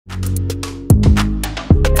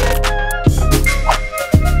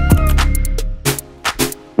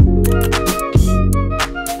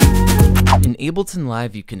Ableton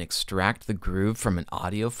Live, you can extract the groove from an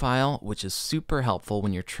audio file, which is super helpful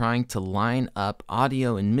when you're trying to line up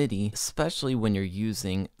audio and MIDI, especially when you're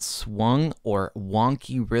using swung or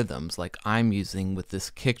wonky rhythms like I'm using with this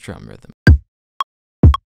kick drum rhythm.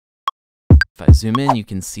 If I zoom in, you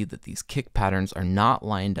can see that these kick patterns are not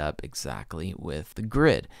lined up exactly with the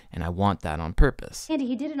grid, and I want that on purpose. Andy,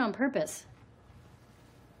 he did it on purpose.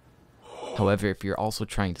 However, if you're also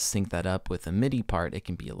trying to sync that up with a MIDI part, it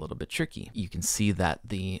can be a little bit tricky. You can see that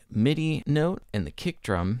the MIDI note and the kick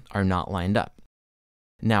drum are not lined up.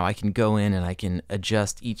 Now I can go in and I can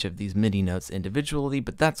adjust each of these MIDI notes individually,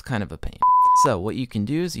 but that's kind of a pain. So what you can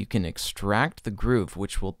do is you can extract the groove,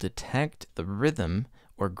 which will detect the rhythm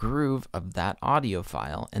or groove of that audio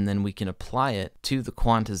file, and then we can apply it to the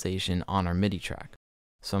quantization on our MIDI track.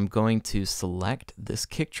 So I'm going to select this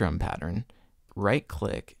kick drum pattern, right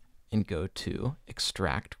click, and go to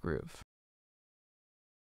Extract Groove.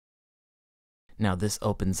 Now this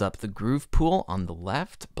opens up the groove pool on the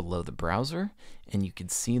left below the browser, and you can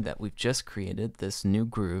see that we've just created this new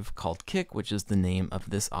groove called Kick, which is the name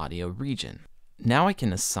of this audio region. Now I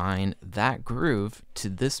can assign that groove to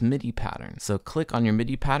this MIDI pattern. So click on your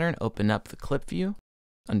MIDI pattern, open up the clip view.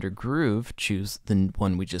 Under Groove, choose the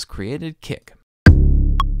one we just created, Kick.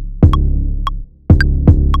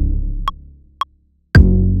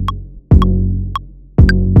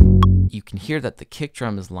 You can hear that the kick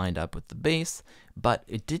drum is lined up with the bass, but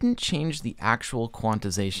it didn't change the actual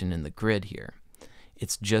quantization in the grid here.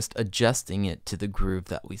 It's just adjusting it to the groove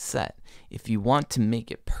that we set. If you want to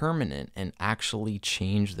make it permanent and actually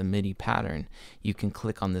change the MIDI pattern, you can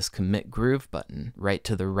click on this Commit Groove button right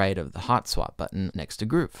to the right of the Hot Swap button next to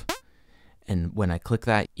Groove. And when I click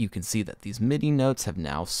that, you can see that these MIDI notes have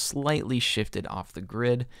now slightly shifted off the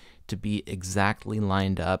grid to be exactly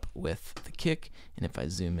lined up with the kick. And if I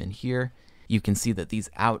zoom in here, you can see that these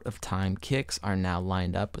out-of-time kicks are now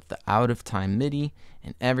lined up with the out-of-time MIDI,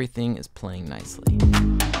 and everything is playing nicely.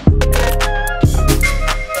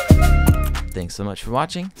 Thanks so much for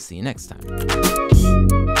watching. See you next time.